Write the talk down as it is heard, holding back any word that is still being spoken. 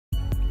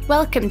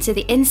Welcome to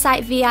the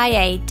InSight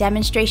VIA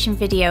demonstration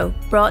video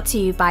brought to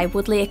you by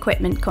Woodley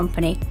Equipment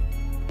Company.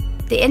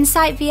 The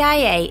InSight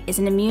VIA is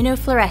an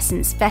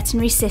immunofluorescence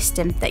veterinary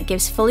system that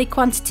gives fully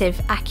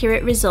quantitative,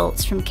 accurate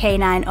results from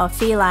canine or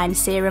feline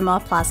serum or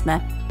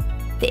plasma.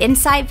 The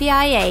InSight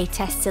VIA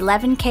tests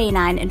 11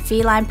 canine and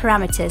feline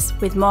parameters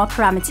with more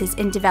parameters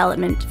in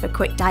development for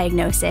quick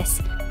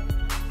diagnosis.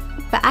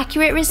 For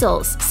accurate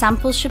results,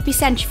 samples should be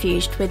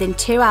centrifuged within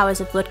 2 hours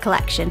of blood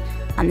collection,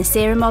 and the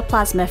serum or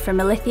plasma from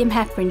a lithium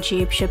heparin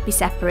tube should be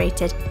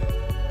separated.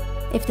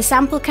 If the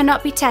sample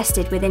cannot be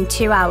tested within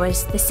 2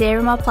 hours, the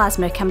serum or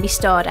plasma can be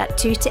stored at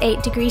 2 to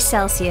 8 degrees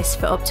Celsius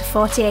for up to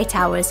 48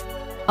 hours,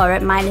 or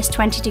at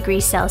 -20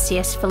 degrees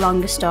Celsius for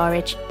longer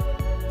storage.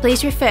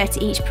 Please refer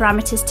to each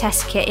parameter's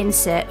test kit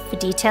insert for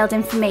detailed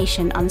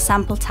information on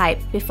sample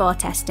type before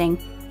testing.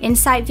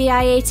 InSight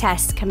VIA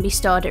tests can be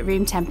stored at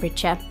room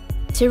temperature.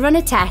 To run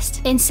a test,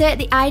 insert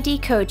the ID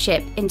code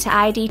chip into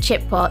ID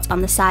chip port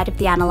on the side of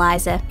the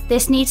analyzer.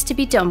 This needs to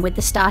be done with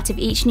the start of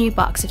each new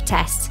box of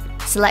tests.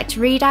 Select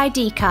Read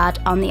ID card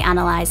on the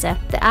analyzer.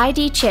 The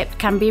ID chip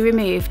can be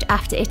removed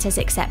after it is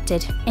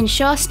accepted.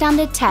 Ensure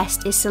Standard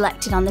Test is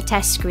selected on the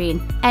test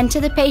screen. Enter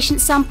the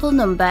patient sample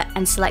number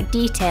and select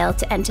Detail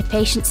to enter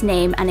patient's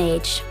name and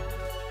age.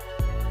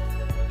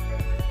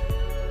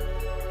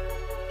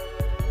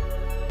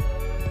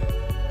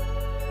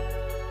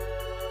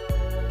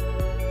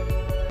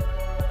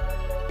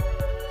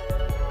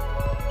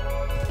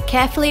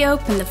 Carefully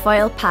open the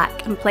foil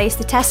pack and place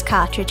the test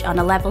cartridge on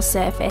a level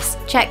surface.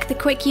 Check the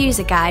quick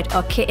user guide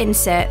or kit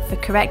insert for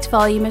correct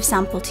volume of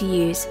sample to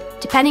use.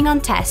 Depending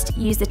on test,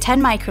 use the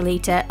 10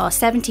 microliter or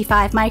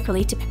 75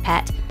 microliter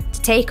pipette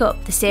to take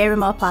up the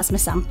serum or plasma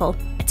sample.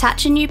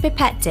 Attach a new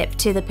pipette tip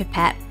to the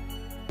pipette.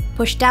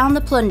 Push down the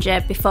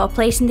plunger before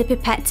placing the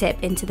pipette tip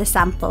into the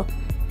sample.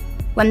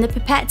 When the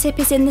pipette tip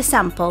is in the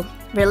sample,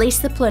 release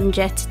the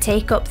plunger to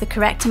take up the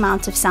correct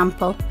amount of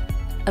sample.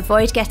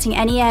 Avoid getting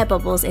any air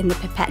bubbles in the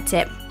pipette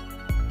tip.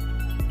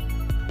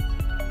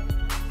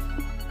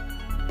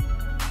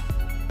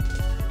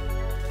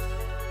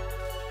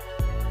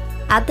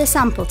 Add the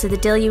sample to the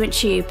diluent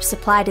tube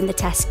supplied in the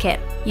test kit.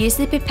 Use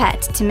the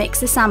pipette to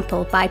mix the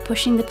sample by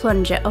pushing the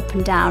plunger up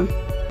and down.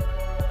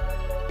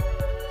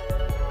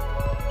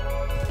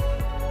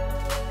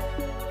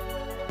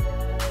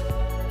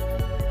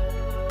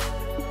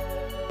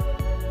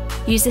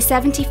 Use the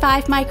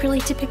 75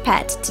 microliter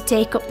pipette to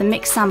take up the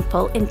mixed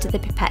sample into the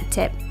pipette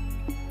tip.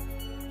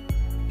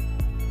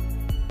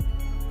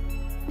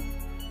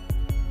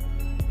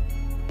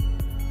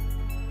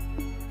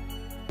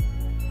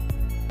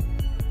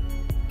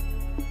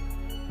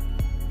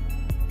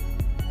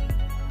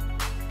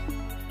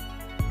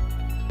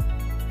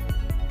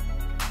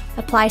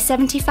 Apply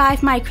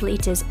 75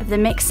 microliters of the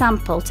mixed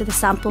sample to the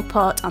sample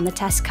port on the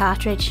test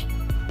cartridge.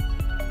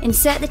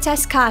 Insert the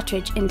test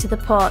cartridge into the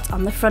port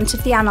on the front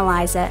of the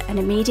analyzer and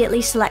immediately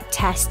select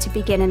Test to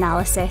begin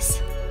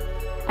analysis.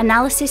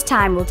 Analysis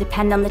time will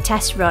depend on the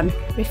test run.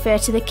 Refer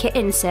to the kit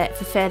insert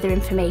for further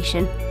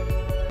information.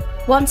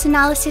 Once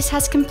analysis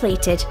has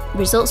completed,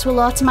 results will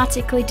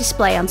automatically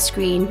display on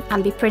screen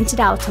and be printed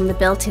out on the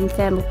built-in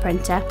thermal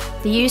printer.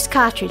 The used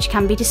cartridge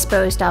can be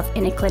disposed of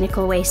in a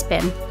clinical waste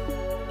bin.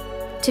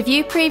 To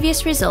view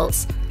previous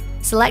results,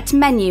 select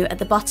Menu at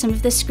the bottom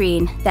of the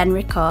screen, then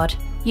Record.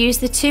 Use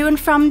the To and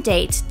From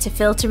date to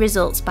filter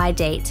results by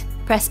date.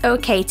 Press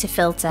OK to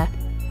filter.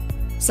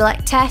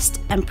 Select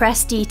Test and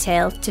press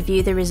Detail to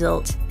view the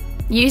result.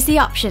 Use the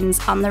options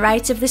on the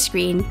right of the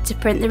screen to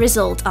print the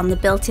result on the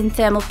built-in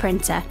thermal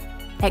printer.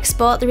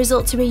 Export the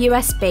result to a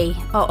USB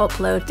or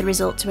upload the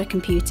result to a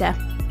computer.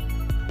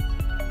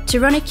 To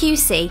run a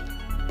QC,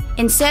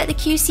 insert the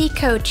QC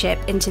code chip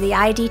into the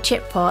ID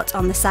chip port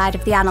on the side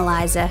of the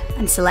analyzer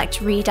and select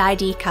Read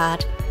ID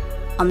card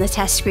on the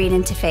test screen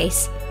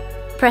interface.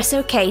 Press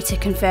OK to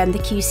confirm the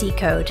QC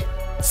code.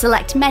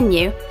 Select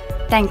Menu,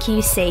 then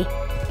QC.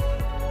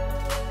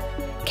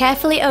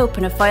 Carefully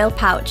open a foil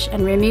pouch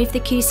and remove the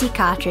QC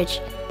cartridge.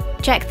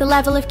 Check the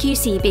level of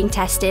QC being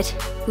tested,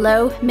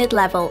 low,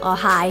 mid-level or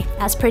high,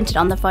 as printed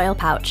on the foil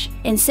pouch.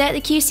 Insert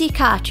the QC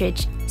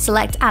cartridge,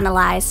 select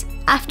Analyze.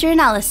 After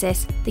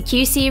analysis, the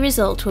QC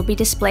result will be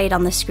displayed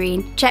on the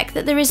screen. Check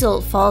that the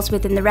result falls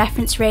within the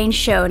reference range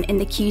shown in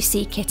the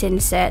QC kit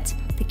insert.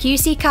 The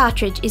QC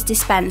cartridge is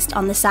dispensed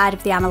on the side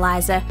of the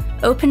analyzer.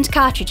 Opened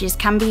cartridges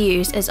can be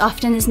used as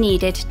often as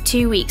needed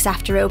 2 weeks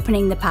after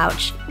opening the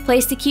pouch.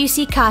 Place the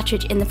QC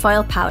cartridge in the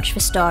foil pouch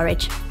for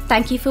storage.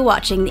 Thank you for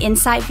watching the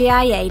InSight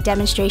VIA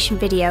demonstration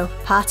video,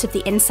 part of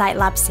the InSight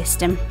Lab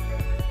system.